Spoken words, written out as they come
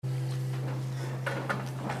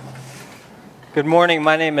Good morning.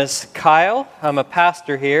 My name is Kyle. I'm a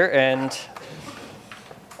pastor here, and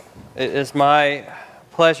it is my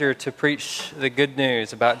pleasure to preach the good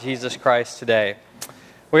news about Jesus Christ today.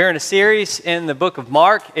 We're in a series in the book of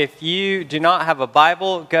Mark. If you do not have a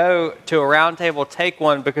Bible, go to a round table, take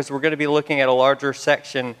one, because we're going to be looking at a larger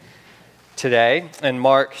section today in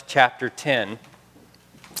Mark chapter 10.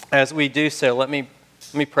 As we do so, let me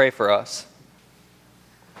pray for us.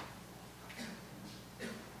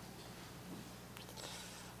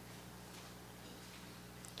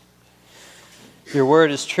 Your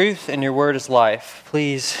word is truth and your word is life.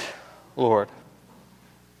 Please, Lord,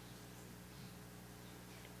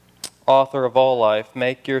 author of all life,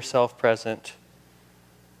 make yourself present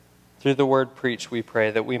through the word preached, we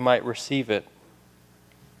pray, that we might receive it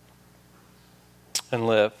and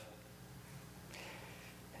live.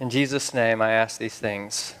 In Jesus' name, I ask these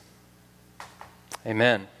things.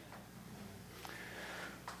 Amen.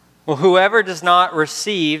 Well, whoever does not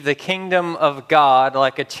receive the kingdom of God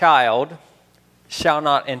like a child shall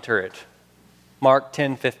not enter it. Mark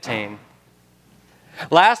 10:15.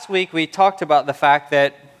 Last week we talked about the fact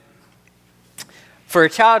that for a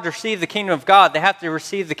child to receive the kingdom of God, they have to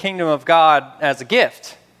receive the kingdom of God as a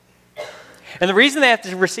gift. And the reason they have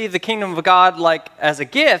to receive the kingdom of God as a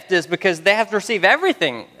gift is because they have to receive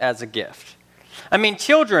everything as a gift. I mean,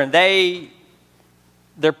 children,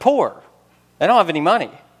 they're poor. They don't have any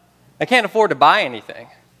money. They can't afford to buy anything.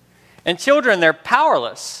 And children, they're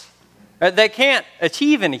powerless. They can't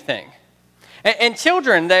achieve anything. And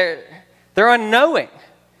children, they're unknowing.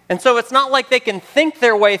 And so it's not like they can think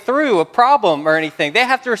their way through a problem or anything. They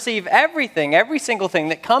have to receive everything, every single thing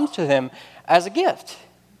that comes to them as a gift.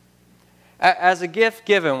 As a gift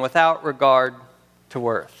given without regard to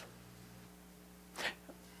worth.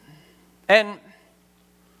 And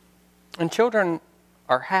children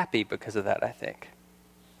are happy because of that, I think.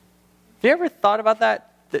 Have you ever thought about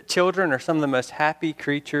that? That children are some of the most happy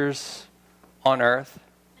creatures on earth.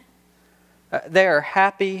 They are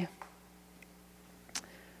happy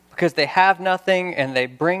because they have nothing and they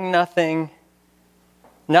bring nothing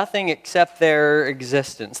except their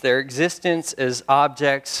existence. Their existence is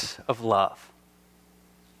objects of love.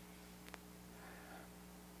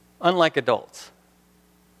 Unlike adults.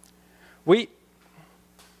 We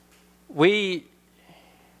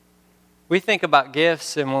think about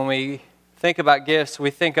gifts, and when we think about gifts,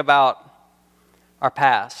 we think about our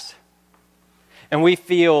past. And we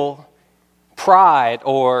feel pride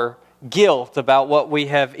or guilt about what we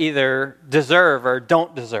have either deserve or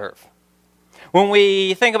don't deserve. When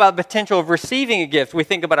we think about the potential of receiving a gift, we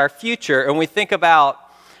think about our future, and we think about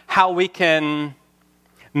how we can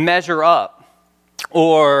measure up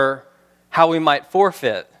or how we might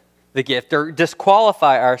forfeit the gift or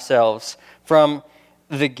disqualify ourselves from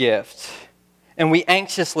the gift. And we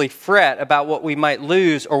anxiously fret about what we might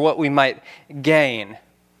lose or what we might gain.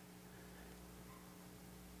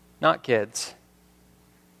 Not kids.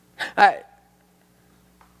 The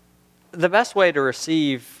best way to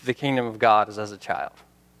receive the kingdom of God is as a child.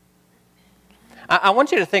 I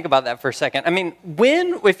want you to think about that for a second. I mean,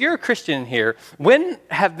 if you're a Christian here, when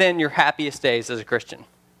have been your happiest days as a Christian? You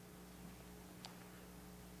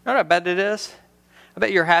know what I bet it is? I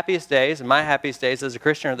bet your happiest days and my happiest days as a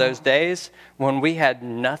Christian are those days when we had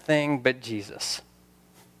nothing but Jesus.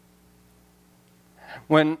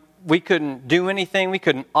 When we couldn't do anything, we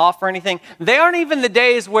couldn't offer anything. They aren't even the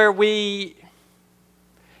days where we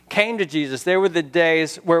came to Jesus. They were the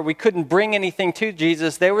days where we couldn't bring anything to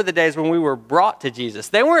Jesus. They were the days when we were brought to Jesus.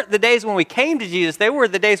 They weren't the days when we came to Jesus. They were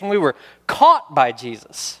the days when we were caught by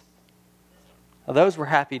Jesus. Now, those were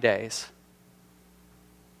happy days.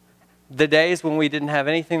 The days when we didn't have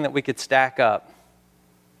anything that we could stack up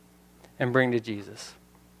and bring to Jesus.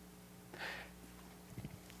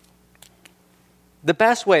 The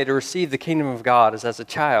best way to receive the kingdom of God is as a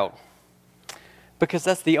child, because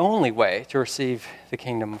that's the only way to receive the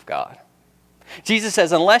kingdom of God. Jesus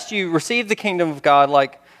says, unless you receive the kingdom of God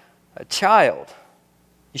like a child,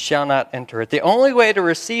 you shall not enter it. The only way to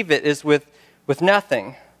receive it is with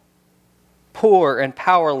nothing, poor and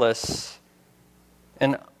powerless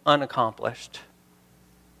and unaccomplished.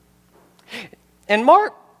 In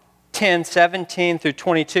Mark 10:17 through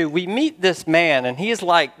 22, we meet this man, and he is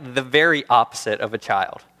like the very opposite of a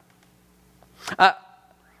child.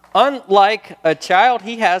 Unlike a child,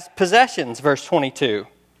 he has possessions, verse 22.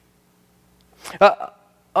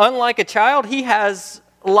 Unlike a child, he has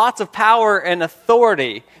lots of power and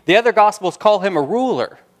authority. The other Gospels call him a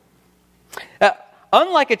ruler.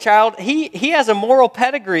 Unlike a child, he has a moral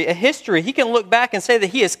pedigree, a history. He can look back and say that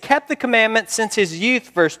he has kept the commandments since his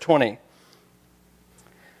youth, verse 20.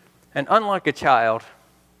 And unlike a child,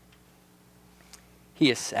 he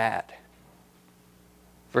is sad.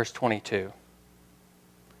 Verse 22.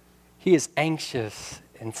 He is anxious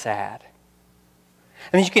and sad.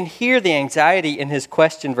 And you can hear the anxiety in his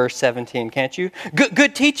question, verse 17, can't you?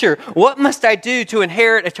 Good teacher, what must I do to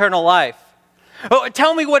inherit eternal life? Oh,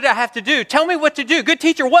 tell me what I have to do. Tell me what to do. Good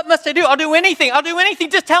teacher, what must I do? I'll do anything. I'll do anything.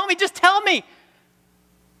 Just tell me. Just tell me.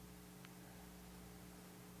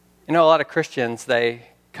 You know, a lot of Christians, they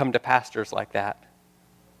come to pastors like that.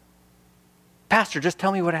 Pastor, just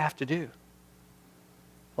tell me what I have to do.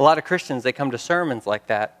 A lot of Christians, they come to sermons like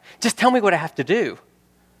that. Just tell me what I have to do.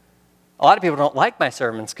 A lot of people don't like my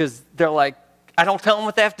sermons because they're like, I don't tell them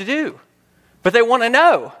what they have to do. But they want to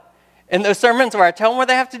know. In those sermons where I tell them what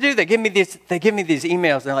they have to do, they give me these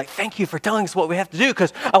emails. They're like, thank you for telling us what we have to do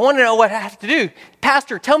because I want to know what I have to do.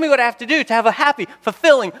 Pastor, tell me what I have to do to have a happy,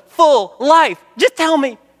 fulfilling, full life. Just tell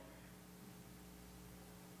me.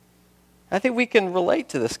 I think we can relate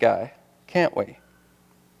to this guy, can't we?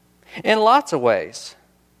 In lots of ways.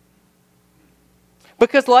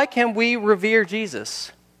 Because like him, we revere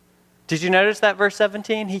Jesus. Did you notice that verse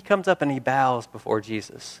 17? He comes up and he bows before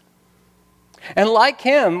Jesus. And like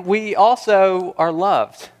him, we also are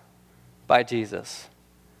loved by Jesus.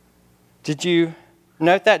 Did you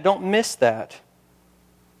note that? Don't miss that.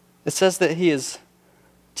 It says that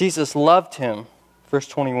Jesus loved him, verse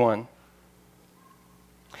 21.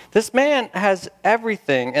 This man has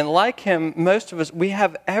everything, and like him, most of us, we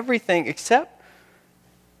have everything except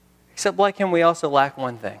like him, we also lack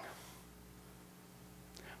one thing.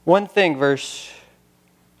 One thing, verse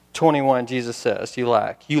 21, Jesus says, you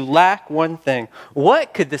lack. You lack one thing.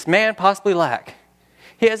 What could this man possibly lack?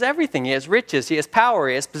 He has everything. He has riches. He has power.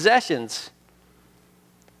 He has possessions.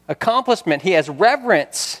 Accomplishment. He has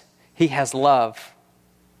reverence. He has love.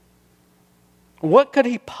 What could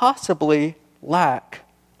he possibly lack?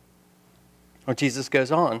 Well, Jesus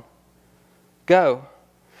goes on. Go,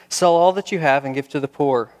 sell all that you have and give to the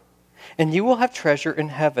poor, and you will have treasure in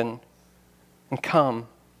heaven. And come,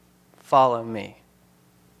 follow me.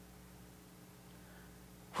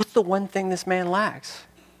 What's the one thing this man lacks?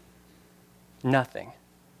 Nothing.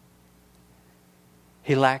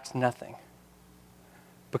 He lacks nothing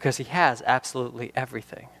because he has absolutely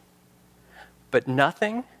everything. But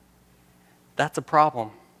nothing, that's a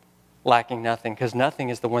problem, lacking nothing, because nothing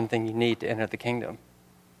is the one thing you need to enter the kingdom.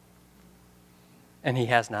 And he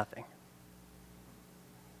has nothing.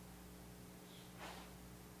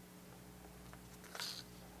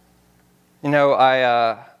 You know,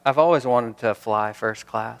 I've always wanted to fly first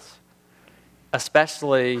class,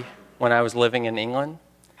 especially when I was living in England.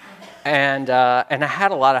 And I had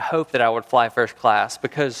a lot of hope that I would fly first class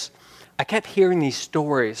because I kept hearing these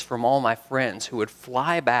stories from all my friends who would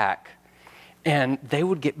fly back and they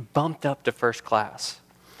would get bumped up to first class.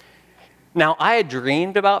 Now, I had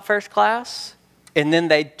dreamed about first class, and then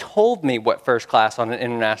they told me what first class on an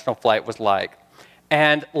international flight was like.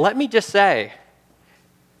 And let me just say,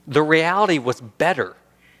 the reality was better.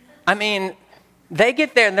 I mean, they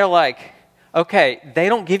get there and they're like, okay, they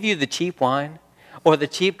don't give you the cheap wine or the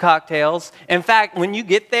cheap cocktails. In fact, when you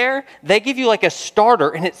get there, they give you like a starter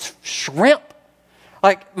and it's shrimp.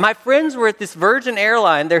 Like, my friends were at this Virgin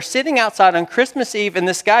airline. They're sitting outside on Christmas Eve, and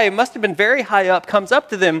this guy, who must have been very high up, comes up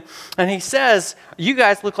to them, and he says, you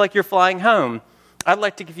guys look like you're flying home. I'd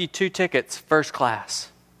like to give you 2 tickets, first class.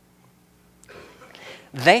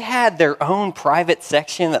 They had their own private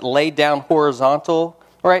section that laid down horizontal,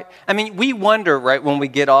 right? I mean, we wonder, right, when we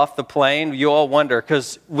get off the plane, you all wonder,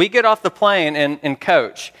 because we get off the plane in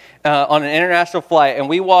coach on an international flight, and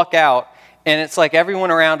we walk out, and it's like everyone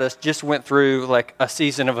around us just went through like a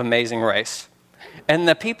season of Amazing Race. And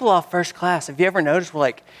the people off first class, have you ever noticed, we're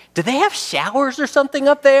like, do they have showers or something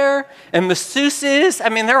up there? And masseuses, I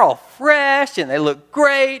mean, they're all fresh and they look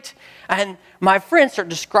great. And my friends start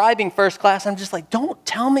describing first class. I'm just like, don't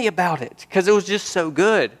tell me about it, because it was just so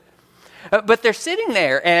good. But they're sitting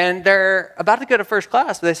there and they're about to go to first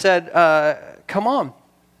class. They said, come on.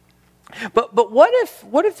 But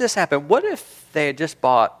what if this happened? What if they had just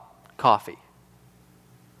bought coffee?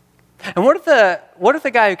 And what if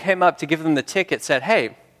the guy who came up to give them the ticket said,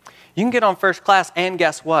 hey, you can get on first class, and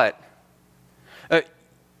guess what?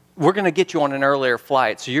 We're going to get you on an earlier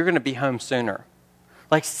flight, so you're going to be home sooner.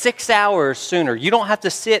 Like 6 hours sooner. You don't have to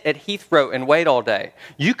sit at Heathrow and wait all day.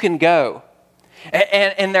 You can go.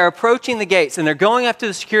 And they're approaching the gates, and they're going up to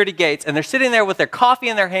the security gates, and they're sitting there with their coffee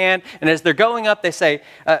in their hand, and as they're going up, they say,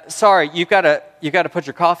 sorry, you've got to put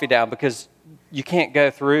your coffee down because you can't go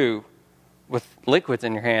through with liquids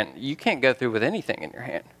in your hand. You can't go through with anything in your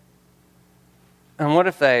hand. And what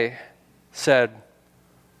if they said,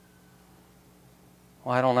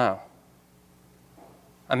 well, I don't know.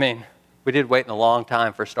 I mean, We did wait in a long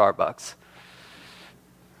time for Starbucks.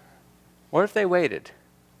 What if they waited?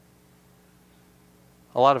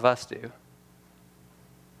 A lot of us do.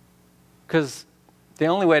 Because the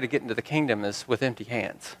only way to get into the kingdom is with empty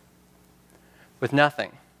hands, with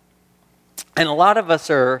nothing. And a lot of us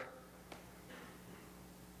are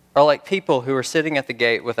like people who are sitting at the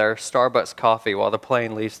gate with our Starbucks coffee while the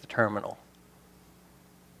plane leaves the terminal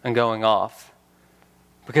and going off.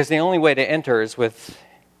 Because the only way to enter is with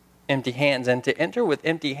empty hands. And to enter with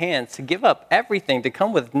empty hands, to give up everything, to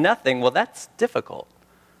come with nothing, well, that's difficult.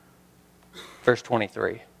 Verse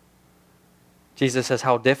 23. Jesus says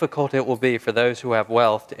how difficult it will be for those who have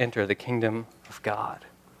wealth to enter the kingdom of God.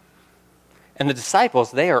 And the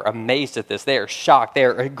disciples, they are amazed at this. They are shocked. They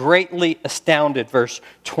are greatly astounded. Verse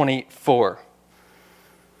 24.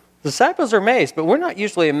 The disciples are amazed, but we're not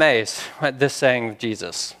usually amazed at this saying of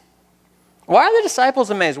Jesus. Why are the disciples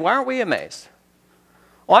amazed? Why aren't we amazed?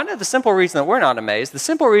 Well, I know the simple reason that we're not amazed. The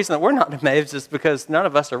simple reason that we're not amazed is because none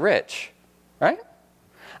of us are rich, right?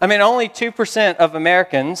 I mean, only 2% of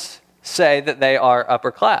Americans say that they are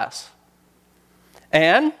upper class.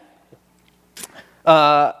 And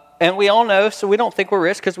we all know, so we don't think we're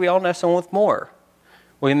rich because we all know someone with more.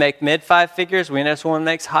 We make mid-five figures, we know someone who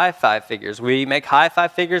makes high-five figures. We make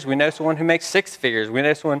high-five figures, we know someone who makes six figures. We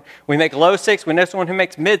make low-six, we know someone who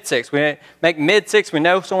makes mid-six. We make mid-six, we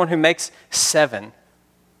know someone who makes seven.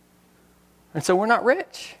 And so we're not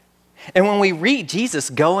rich. And when we read Jesus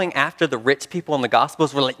going after the rich people in the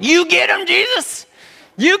Gospels, we're like, you get them, Jesus!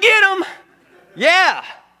 You get them! Yeah!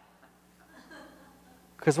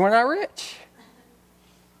 Because we're not rich.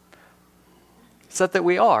 Except that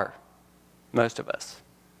we are, most of us.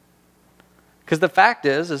 Because the fact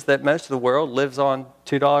is that most of the world lives on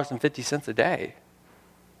 $2.50 a day.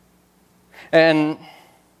 And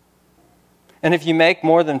if you make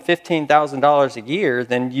more than $15,000 a year,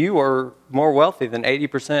 then you are more wealthy than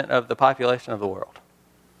 80% of the population of the world.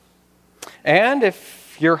 And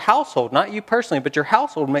if your household, not you personally, but your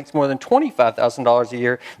household makes more than $25,000 a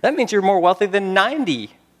year, that means you're more wealthy than 90%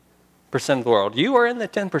 of the world. You are in the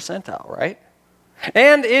 10th percentile, right?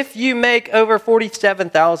 And if you make over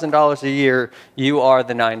 $47,000 a year, you are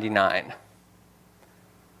the 99.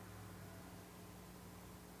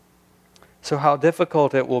 So how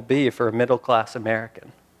difficult it will be for a middle-class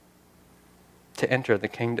American to enter the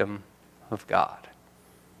kingdom of God.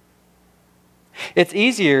 It's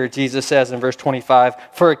easier, Jesus says in verse 25,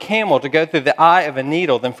 for a camel to go through the eye of a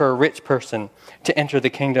needle than for a rich person to enter the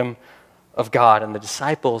kingdom of God. And the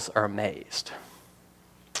disciples are amazed.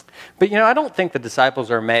 But I don't think the disciples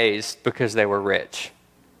are amazed because they were rich.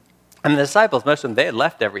 And the disciples, most of them, they had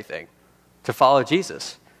left everything to follow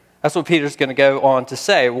Jesus. That's what Peter's going to go on to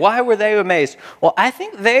say. Why were they amazed? Well, I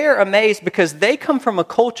think they're amazed because they come from a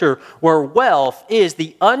culture where wealth is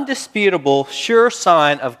the undisputable, sure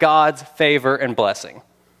sign of God's favor and blessing.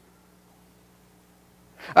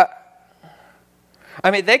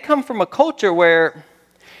 They come from a culture where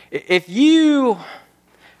if you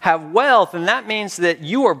have wealth, and that means that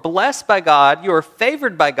you are blessed by God, you are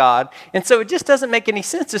favored by God, and so it just doesn't make any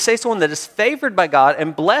sense to say someone that is favored by God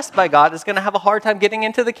and blessed by God is going to have a hard time getting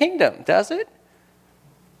into the kingdom, does it?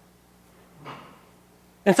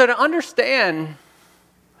 And so to understand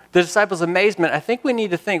the disciples' amazement, I think we need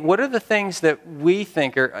to think, what are the things that we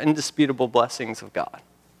think are indisputable blessings of God?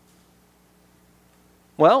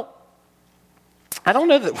 Well, I don't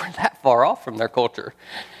know that we're that far off from their culture.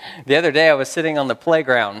 The other day I was sitting on the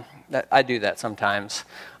playground. I do that sometimes.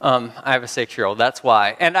 I have a 6-year-old, that's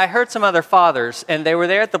why. And I heard some other fathers, and they were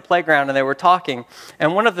there at the playground, and they were talking.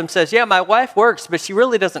 And one of them says, yeah, my wife works, but she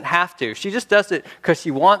really doesn't have to. She just does it because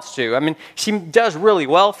she wants to. She does really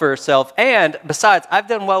well for herself. And besides, I've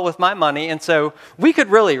done well with my money, and so we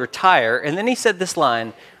could really retire. And then he said this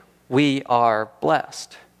line, we are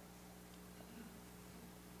blessed.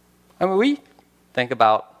 We think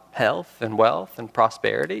about health and wealth and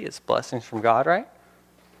prosperity as blessings from God, right?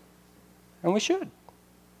 And we should.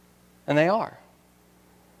 And they are.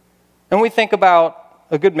 And we think about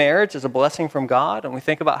a good marriage as a blessing from God, and we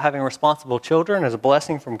think about having responsible children as a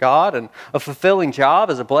blessing from God, and a fulfilling job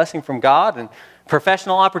as a blessing from God, and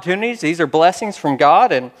professional opportunities, these are blessings from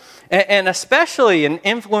God, and especially an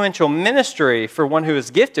influential ministry for one who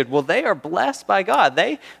is gifted, well, they are blessed by God.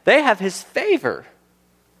 They have His favor.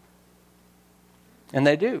 And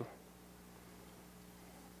they do.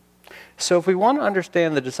 So if we want to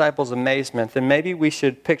understand the disciples' amazement, then maybe we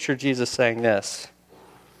should picture Jesus saying this.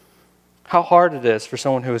 How hard it is for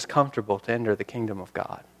someone who is comfortable to enter the kingdom of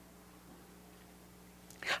God.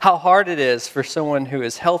 How hard it is for someone who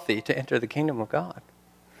is healthy to enter the kingdom of God.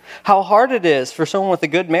 How hard it is for someone with a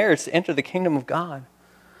good marriage to enter the kingdom of God.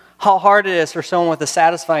 How hard it is for someone with a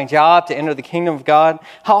satisfying job to enter the kingdom of God.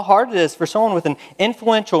 How hard it is for someone with an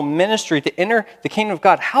influential ministry to enter the kingdom of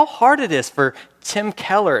God. How hard it is for Tim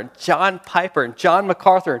Keller and John Piper and John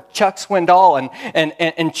MacArthur and Chuck Swindoll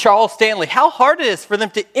and Charles Stanley. How hard it is for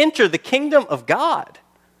them to enter the kingdom of God.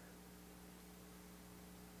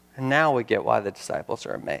 And now we get why the disciples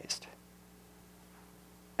are amazed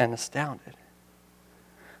and astounded.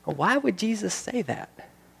 Why would Jesus say that?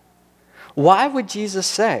 Why would Jesus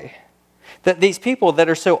say that these people that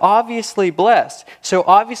are so obviously blessed, so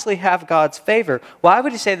obviously have God's favor, why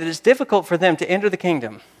would he say that it's difficult for them to enter the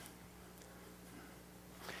kingdom?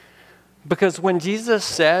 Because when Jesus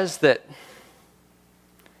says that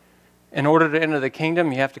in order to enter the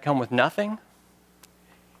kingdom you have to come with nothing,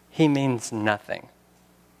 he means nothing.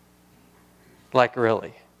 Like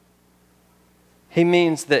really. He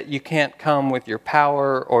means that you can't come with your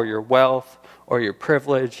power or your wealth or your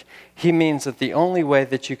privilege. He means that the only way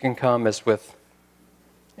that you can come is with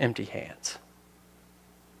empty hands.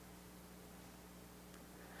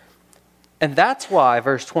 And that's why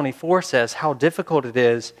verse 24 says how difficult it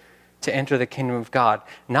is to enter the kingdom of God.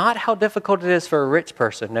 Not how difficult it is for a rich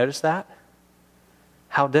person. Notice that?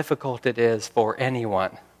 How difficult it is for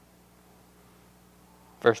anyone.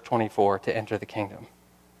 Verse 24, to enter the kingdom.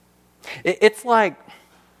 It's like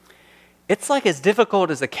as difficult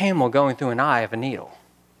as a camel going through an eye of a needle.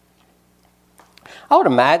 I would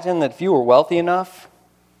imagine that if you were wealthy enough,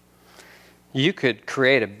 you could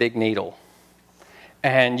create a big needle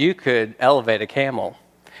and you could elevate a camel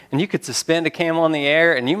and you could suspend a camel in the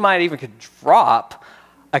air and you might even could drop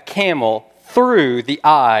a camel through the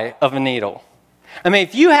eye of a needle. I mean,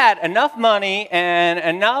 if you had enough money and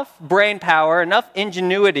enough brain power, enough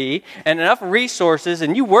ingenuity, and enough resources,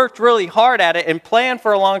 and you worked really hard at it and planned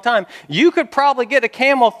for a long time, you could probably get a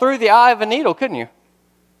camel through the eye of a needle, couldn't you?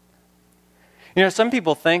 You know, some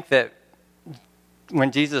people think that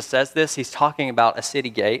when Jesus says this, he's talking about a city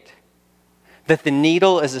gate, that the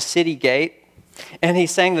needle is a city gate. And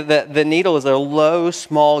he's saying that the needle is a low,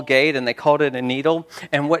 small gate, and they called it a needle.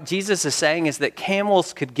 And what Jesus is saying is that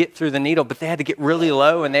camels could get through the needle, but they had to get really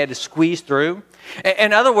low, and they had to squeeze through.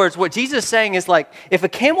 In other words, what Jesus is saying is like, if a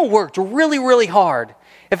camel worked really, really hard,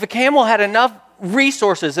 if a camel had enough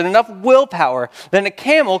resources and enough willpower, then a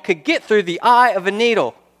camel could get through the eye of a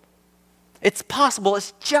needle. It's possible.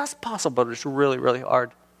 It's just possible, but it's really, really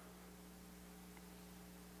hard.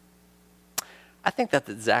 I think that's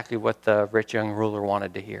exactly what the rich young ruler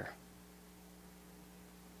wanted to hear.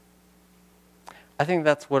 I think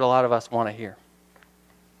that's what a lot of us want to hear.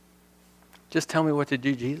 Just tell me what to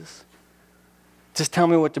do, Jesus. Just tell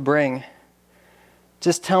me what to bring.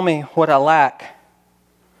 Just tell me what I lack.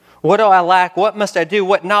 What do I lack? What must I do?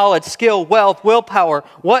 What knowledge, skill, wealth, willpower?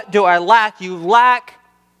 What do I lack? You lack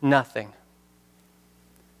nothing.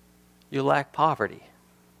 You lack poverty.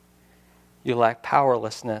 You lack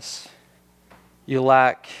powerlessness. You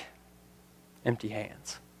lack empty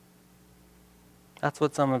hands. That's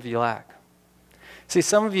what some of you lack. See,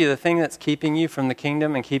 some of you, the thing that's keeping you from the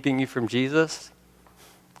kingdom and keeping you from Jesus,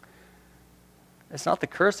 it's not the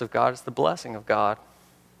curse of God, it's the blessing of God.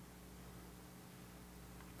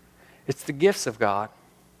 It's the gifts of God.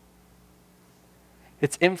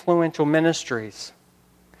 It's influential ministries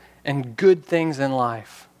and good things in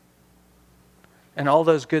life. And all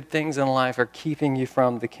those good things in life are keeping you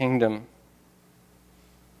from the kingdom.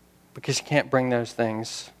 Because you can't bring those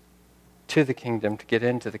things to the kingdom to get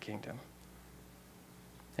into the kingdom.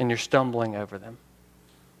 And you're stumbling over them.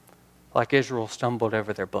 Like Israel stumbled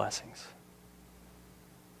over their blessings.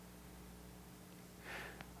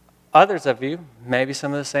 Others of you, maybe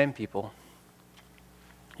some of the same people,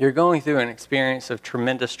 you're going through an experience of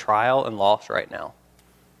tremendous trial and loss right now.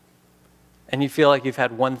 And you feel like you've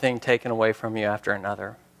had one thing taken away from you after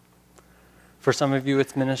another. For some of you,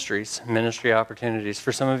 it's ministries, ministry opportunities.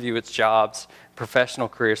 For some of you, it's jobs, professional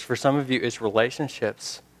careers. For some of you, it's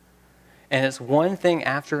relationships. And it's one thing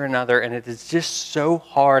after another, and it is just so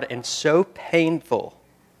hard and so painful.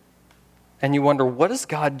 And you wonder, what is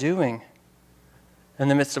God doing in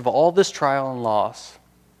the midst of all this trial and loss?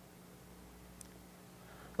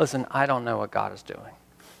 Listen, I don't know what God is doing.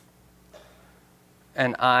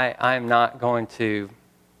 And I'm not going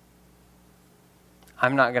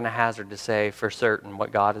to hazard to say for certain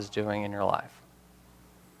what God is doing in your life.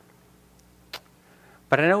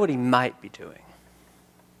 But I know what he might be doing.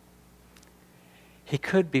 He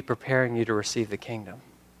could be preparing you to receive the kingdom.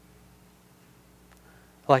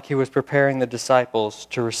 Like he was preparing the disciples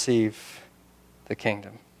to receive the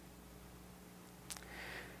kingdom.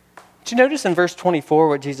 Did you notice in verse 24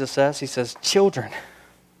 what Jesus says? He says, children.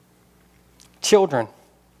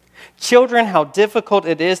 Children, how difficult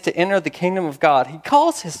it is to enter the kingdom of God. He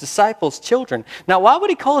calls his disciples children. Now, why would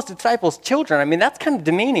he call his disciples children? I mean, that's kind of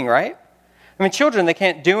demeaning, right? I mean, children, they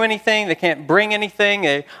can't do anything. They can't bring anything.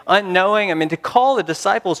 They're unknowing. I mean, to call the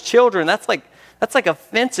disciples children, that's like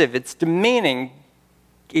offensive. It's demeaning.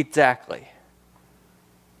 Exactly.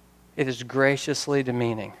 It is graciously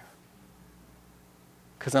demeaning.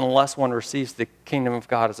 Because unless one receives the kingdom of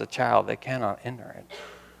God as a child, they cannot enter it.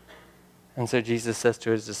 And so Jesus says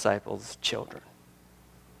to his disciples, children.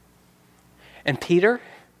 And Peter,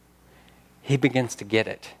 he begins to get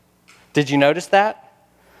it. Did you notice that?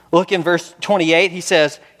 Look in verse 28, he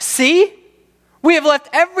says, see, we have left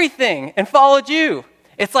everything and followed you.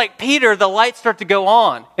 It's like Peter, the lights start to go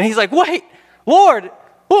on. And he's like, wait, Lord,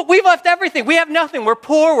 we've left everything. We have nothing. We're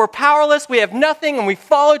poor. We're powerless. We have nothing. And we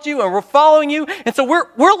followed you and we're following you. And so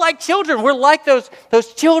we're like children. We're like those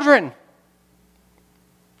children.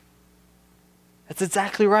 That's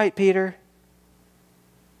exactly right, Peter.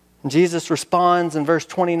 And Jesus responds in verse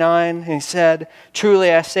 29, and he said,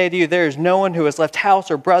 truly I say to you, there is no one who has left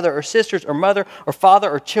house or brother or sisters or mother or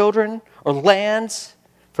father or children or lands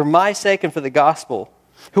for my sake and for the gospel,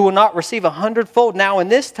 who will not receive 100-fold now in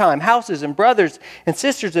this time, houses and brothers and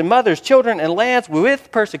sisters and mothers, children and lands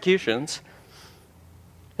with persecutions,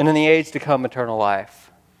 and in the age to come eternal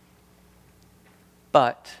life.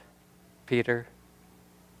 But, Peter,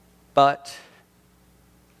 but,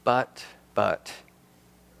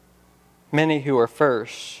 many who are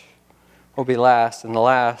first will be last, and the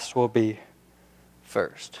last will be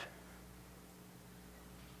first.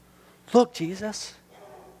 Look, Jesus,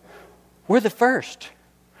 we're the first.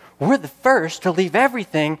 We're the first to leave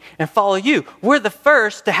everything and follow you. We're the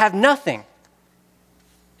first to have nothing.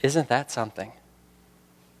 Isn't that something?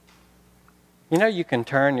 You know, you can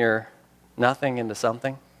turn your nothing into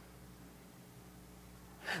something.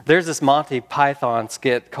 There's this Monty Python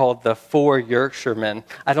skit called The Four Yorkshiremen.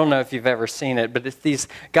 I don't know if you've ever seen it, but it's these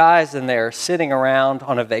guys and they're sitting around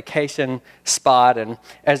on a vacation spot, and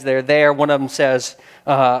as they're there, one of them says,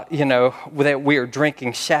 that we are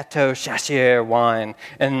drinking Chateau Chassier wine.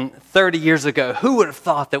 And 30 years ago, who would have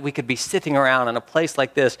thought that we could be sitting around in a place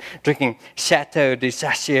like this drinking Chateau de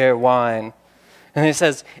Chassier wine? And he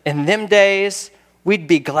says, in them days, we'd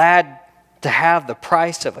be glad to have the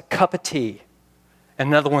price of a cup of tea.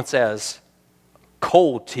 Another one says,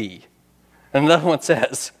 cold tea. Another one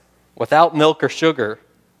says, without milk or sugar.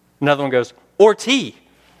 Another one goes, or tea.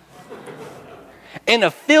 In a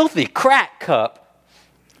filthy crack cup.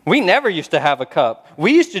 We never used to have a cup.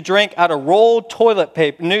 We used to drink out of rolled toilet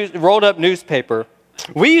paper, rolled up newspaper.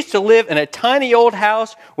 We used to live in a tiny old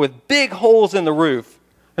house with big holes in the roof.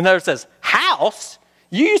 Another says, house?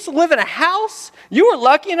 You used to live in a house? You were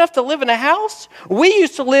lucky enough to live in a house? We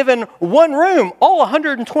used to live in one room, all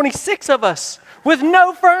 126 of us, with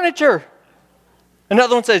no furniture.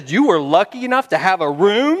 Another one says, you were lucky enough to have a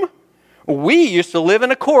room? We used to live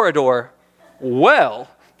in a corridor. Well,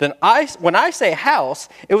 then when I say house,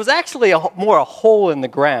 it was actually more a hole in the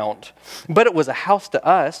ground. But it was a house to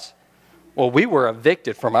us. Well, we were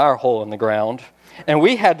evicted from our hole in the ground, and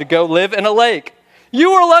we had to go live in a lake.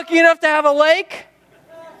 You were lucky enough to have a lake?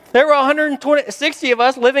 There were 160 of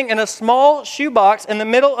us living in a small shoebox in the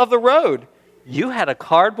middle of the road. You had a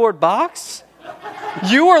cardboard box?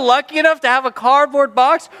 You were lucky enough to have a cardboard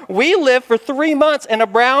box? We lived for 3 months in a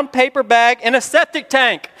brown paper bag in a septic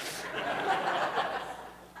tank.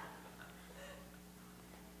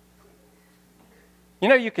 You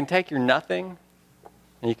know, you can take your nothing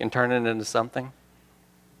and you can turn it into something.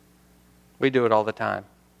 We do it all the time.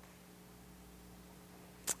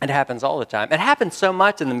 It happens all the time. It happens so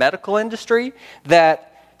much in the medical industry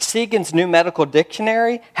that Segan's New Medical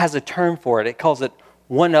Dictionary has a term for it. It calls it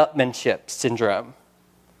one-upmanship syndrome.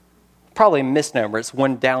 Probably a misnomer. It's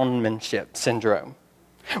one-downmanship syndrome.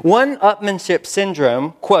 One-upmanship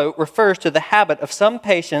syndrome, quote, refers to the habit of some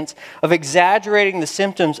patients of exaggerating the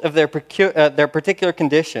symptoms of their particular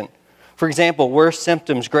condition. For example, worse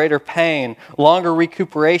symptoms, greater pain, longer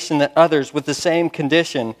recuperation than others with the same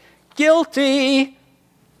condition. Guilty!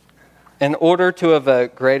 In order to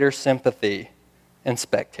evoke greater sympathy in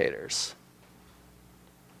spectators.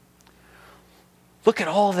 Look at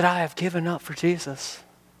all that I have given up for Jesus.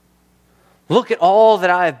 Look at all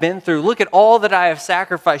that I have been through. Look at all that I have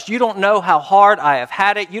sacrificed. You don't know how hard I have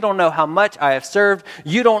had it. You don't know how much I have served.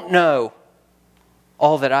 You don't know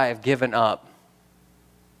all that I have given up.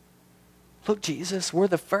 Look, Jesus, we're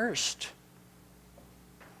the first.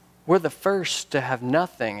 We're the first to have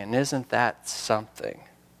nothing, and isn't that something?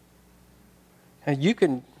 And you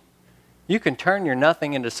can turn your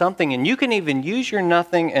nothing into something, and you can even use your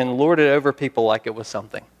nothing and lord it over people like it was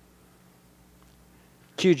something.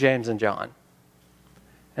 Cue James and John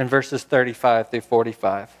in verses 35 through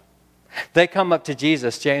 45. They come up to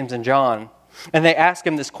Jesus, James and John, and they ask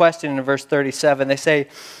him this question in verse 37. They say,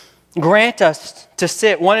 "Grant us to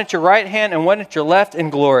sit one at your right hand and one at your left in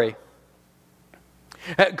glory."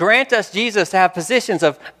 Grant us, Jesus, to have positions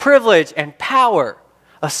of privilege and power,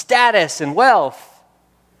 of status and wealth.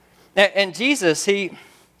 And Jesus, we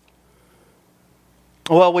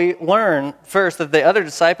learn first that the other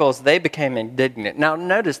disciples, they became indignant. Now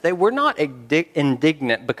notice, they were not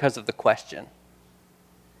indignant because of the question.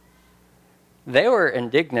 They were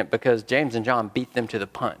indignant because James and John beat them to the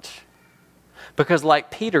punch. Because like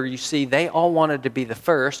Peter, you see, they all wanted to be the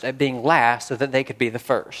first at being last so that they could be the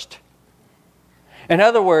first. In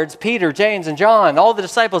other words, Peter, James, and John, all the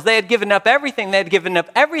disciples, they had given up everything. They had given up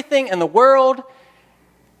everything in the world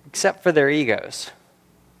except for their egos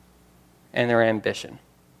and their ambition.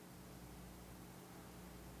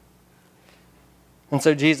 And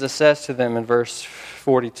so Jesus says to them in verse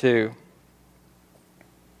 42,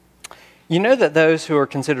 "You know that those who are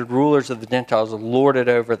considered rulers of the Gentiles lord it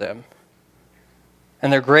over them,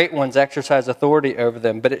 and their great ones exercise authority over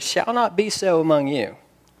them, but it shall not be so among you.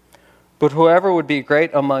 But whoever would be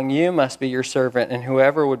great among you must be your servant, and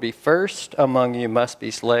whoever would be first among you must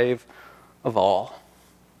be slave of all."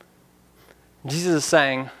 Jesus is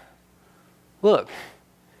saying, look,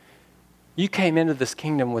 you came into this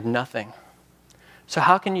kingdom with nothing. So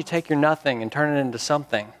how can you take your nothing and turn it into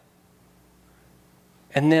something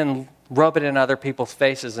and then rub it in other people's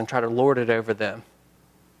faces and try to lord it over them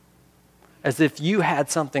as if you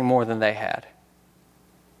had something more than they had?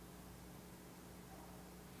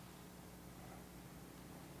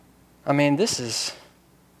 I mean, this is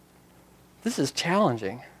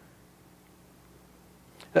challenging.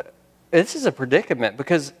 This is a predicament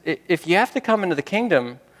because if you have to come into the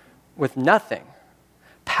kingdom with nothing,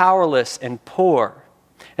 powerless and poor,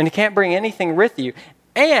 and you can't bring anything with you,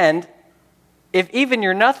 and if even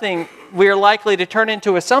your nothing we are likely to turn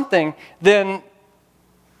into a something, then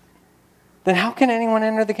how can anyone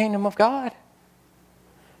enter the kingdom of God?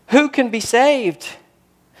 Who can be saved?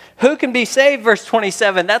 Who can be saved? Verse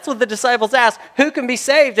 27. That's what the disciples ask. Who can be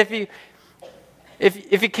saved if you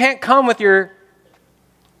can't come with your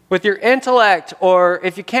intellect, or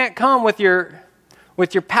if you can't come with your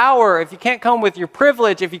power, if you can't come with your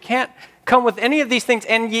privilege, if you can't come with any of these things,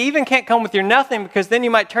 and you even can't come with your nothing, because then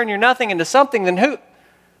you might turn your nothing into something, then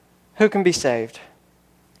who can be saved?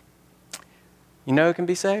 You know who can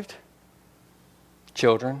be saved?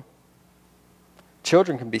 Children.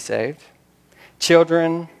 Children can be saved.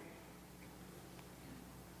 Children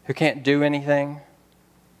who can't do anything.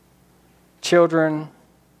 Children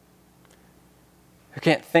who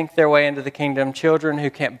can't think their way into the kingdom. Children who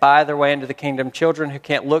can't buy their way into the kingdom. Children who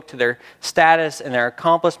can't look to their status and their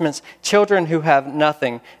accomplishments. Children who have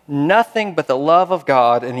nothing but the love of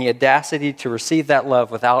God and the audacity to receive that love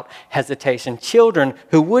without hesitation. Children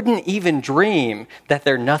who wouldn't even dream that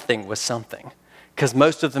their nothing was something, because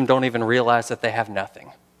most of them don't even realize that they have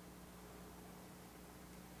nothing.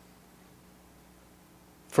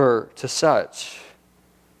 For to such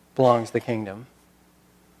belongs the kingdom.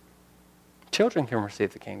 Children can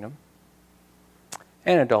receive the kingdom.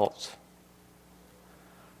 And adults.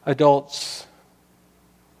 Adults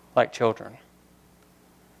like children.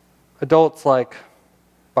 Adults like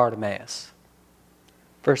Bartimaeus.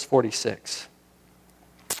 Verse 46.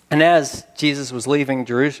 And as Jesus was leaving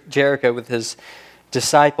Jericho with his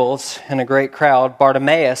disciples and a great crowd,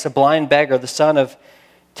 Bartimaeus, a blind beggar, the son of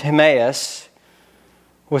Timaeus,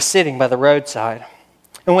 was sitting by the roadside.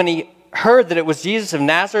 And when he heard that it was Jesus of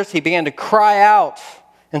Nazareth, he began to cry out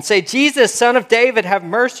and say, "Jesus, Son of David, have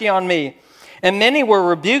mercy on me." And many were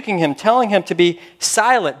rebuking him, telling him to be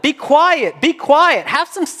silent. Be quiet, have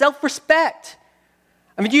some self-respect.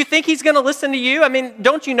 I mean, do you think he's going to listen to you? I mean,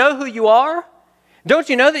 don't you know who you are? Don't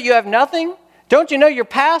you know that you have nothing? Don't you know your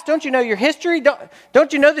past? Don't you know your history?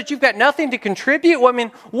 Don't you know that you've got nothing to contribute? Well, I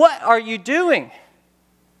mean, what are you doing?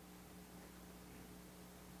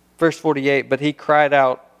 Verse 48, but he cried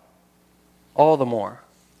out all the more.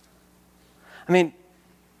 I mean,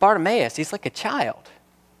 Bartimaeus, he's like a child.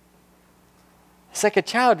 It's like a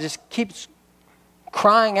child just keeps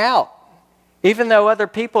crying out, even though other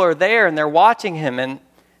people are there and they're watching him and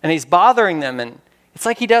he's bothering them. And it's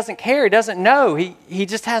like he doesn't care. He doesn't know. He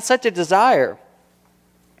just has such a desire.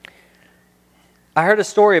 I heard a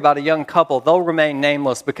story about a young couple. They'll remain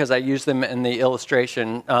nameless because I used them in the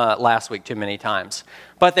illustration last week too many times.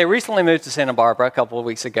 But they recently moved to Santa Barbara a couple of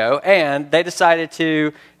weeks ago, and they decided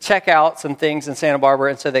to check out some things in Santa Barbara,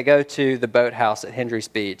 and so they go to the boathouse at Hendry's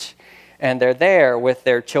Beach. and they're there with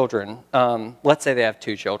their children. Let's say they have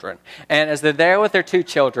 2 children. And as they're there with their 2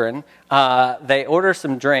 children, they order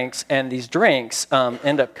some drinks, and these drinks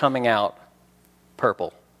end up coming out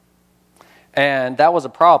purple. And that was a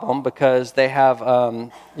problem because they have,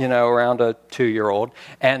 around a 2-year-old.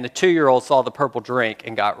 And the 2-year-old saw the purple drink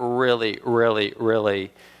and got really, really,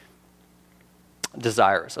 really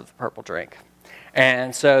desirous of the purple drink.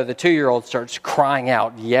 And so the 2-year-old starts crying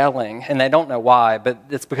out, yelling, and they don't know why, but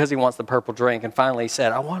it's because he wants the purple drink. And finally he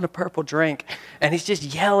said, I want a purple drink. And he's just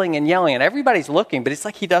yelling and yelling, and everybody's looking, but it's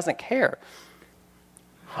like he doesn't care.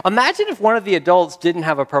 Imagine if one of the adults didn't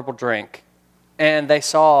have a purple drink, and they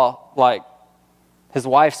saw, his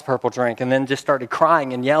wife's purple drink, and then just started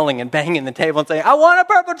crying and yelling and banging the table and saying, I want a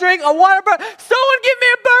purple drink, I want a purple, someone give me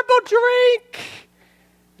a purple drink.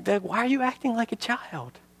 They're like, why are you acting like a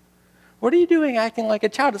child? What are you doing acting like a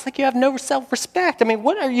child? It's like you have no self-respect. I mean,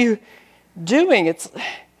 what are you doing? It's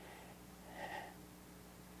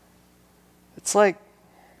like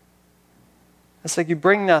you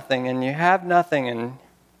bring nothing and you have nothing, and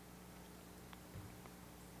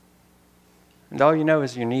all you know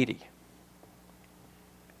is you're needy.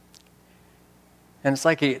 And it's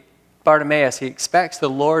like Bartimaeus, he expects the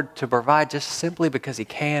Lord to provide just simply because he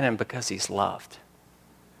can and because he's loved.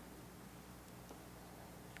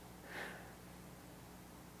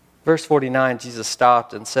 Verse 49, Jesus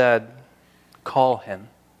stopped and said, call him.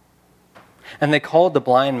 And they called the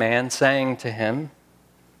blind man, saying to him,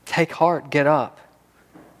 take heart, get up.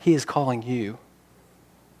 He is calling you.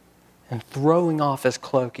 And throwing off his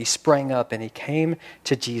cloak, he sprang up and he came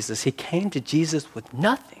to Jesus. He came to Jesus with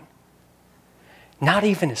nothing. Not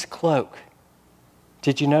even his cloak.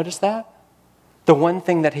 Did you notice that? The one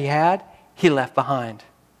thing that he had, he left behind.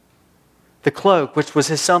 The cloak, which was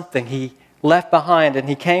his something, he left behind, and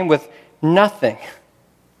he came with nothing,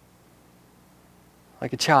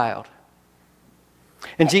 like a child.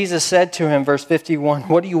 And Jesus said to him, verse 51,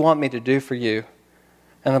 what do you want me to do for you?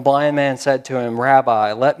 And the blind man said to him,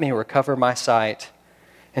 Rabbi, let me recover my sight.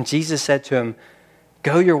 And Jesus said to him,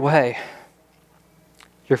 go your way.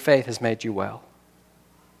 Your faith has made you well.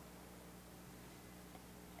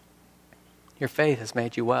 Your faith has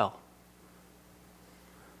made you well.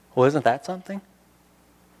 Well, isn't that something?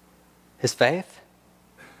 His faith?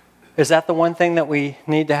 Is that the one thing that we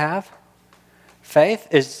need to have? Faith?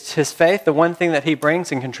 Is his faith the one thing that he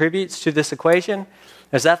brings and contributes to this equation?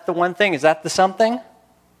 Is that the one thing? Is that the something?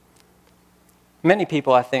 Many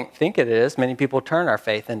people, I think it is. Many people turn our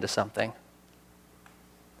faith into something.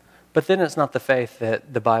 But then it's not the faith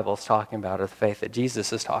that the Bible is talking about, or the faith that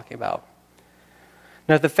Jesus is talking about.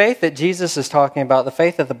 Now, the faith that Jesus is talking about, the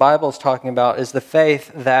faith that the Bible is talking about, is the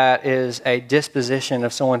faith that is a disposition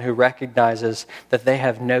of someone who recognizes that they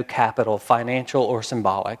have no capital, financial or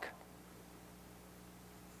symbolic.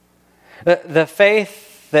 The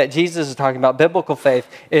faith that Jesus is talking about, biblical faith,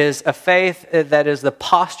 is a faith that is the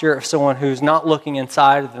posture of someone who's not looking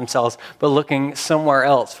inside of themselves, but looking somewhere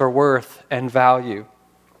else for worth and value.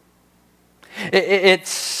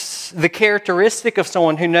 It's the characteristic of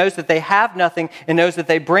someone who knows that they have nothing and knows that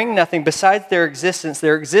they bring nothing besides their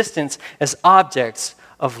existence as objects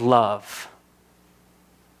of love.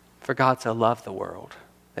 For God so loved the world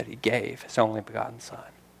that he gave his only begotten Son.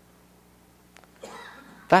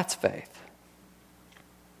 That's faith.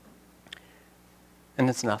 And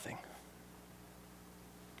it's nothing.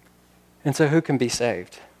 And so who can be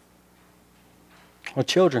saved? Well,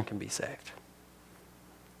 children can be saved.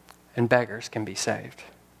 And beggars can be saved.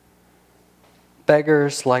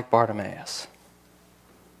 Beggars like Bartimaeus.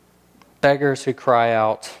 Beggars who cry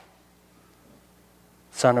out,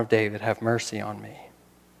 Son of David, have mercy on me.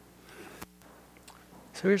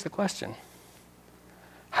 So here's the question.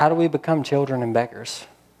 How do we become children and beggars?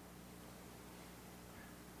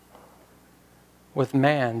 With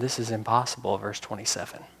man, this is impossible, verse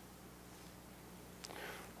 27.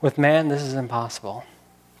 With man, this is impossible.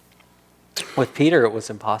 With Peter, it was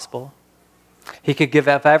impossible. He could give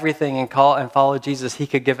up everything and follow Jesus. He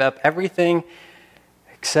could give up everything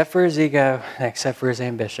except for his ego and except for his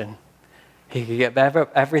ambition. He could give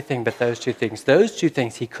up everything but those two things. Those two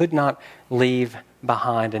things he could not leave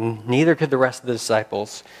behind, and neither could the rest of the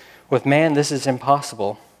disciples. With man, this is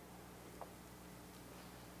impossible.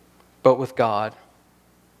 But with God,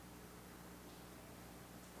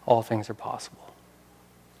 all things are possible.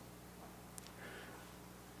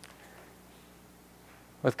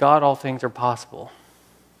 With God, all things are possible.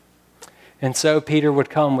 And so Peter would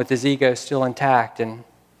come with his ego still intact and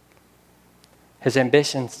his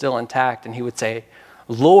ambition still intact, and he would say,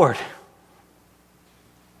 Lord,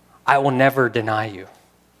 I will never deny you,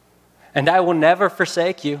 and I will never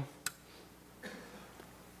forsake you.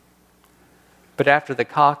 But after the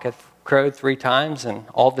cock hath crowed 3 times, and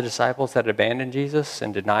all the disciples had abandoned Jesus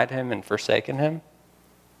and denied him and forsaken him,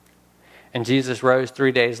 and Jesus rose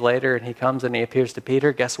 3 days later, and he comes and he appears to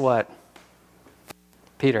Peter, guess what?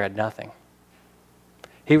 Peter had nothing.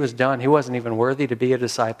 He was done. He wasn't even worthy to be a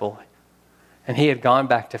disciple. And he had gone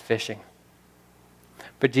back to fishing.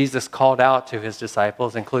 But Jesus called out to his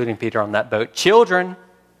disciples, including Peter on that boat, children,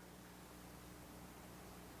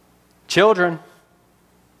 children.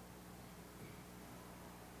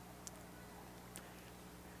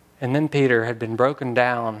 And then Peter had been broken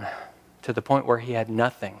down to the point where he had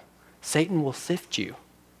nothing. Satan will sift you.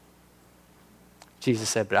 Jesus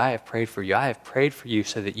said, but I have prayed for you. I have prayed for you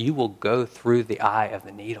so that you will go through the eye of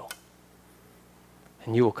the needle.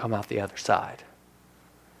 And you will come out the other side.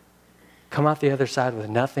 Come out the other side with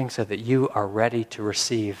nothing so that you are ready to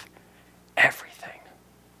receive everything.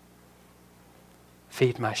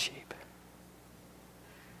 Feed my sheep.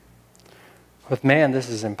 With man, this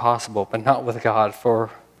is impossible, but not with God,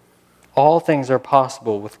 for all things are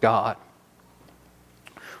possible with God.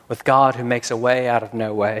 With God who makes a way out of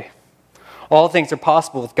no way. All things are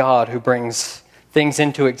possible with God who brings things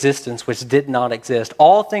into existence which did not exist.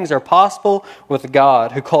 All things are possible with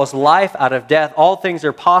God who calls life out of death. All things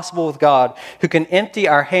are possible with God who can empty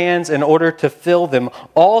our hands in order to fill them.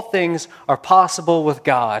 All things are possible with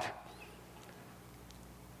God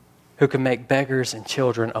who can make beggars and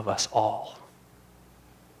children of us all.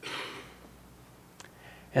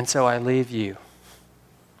 And so I leave you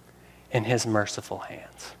in his merciful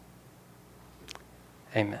hands.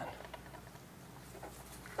 Amen.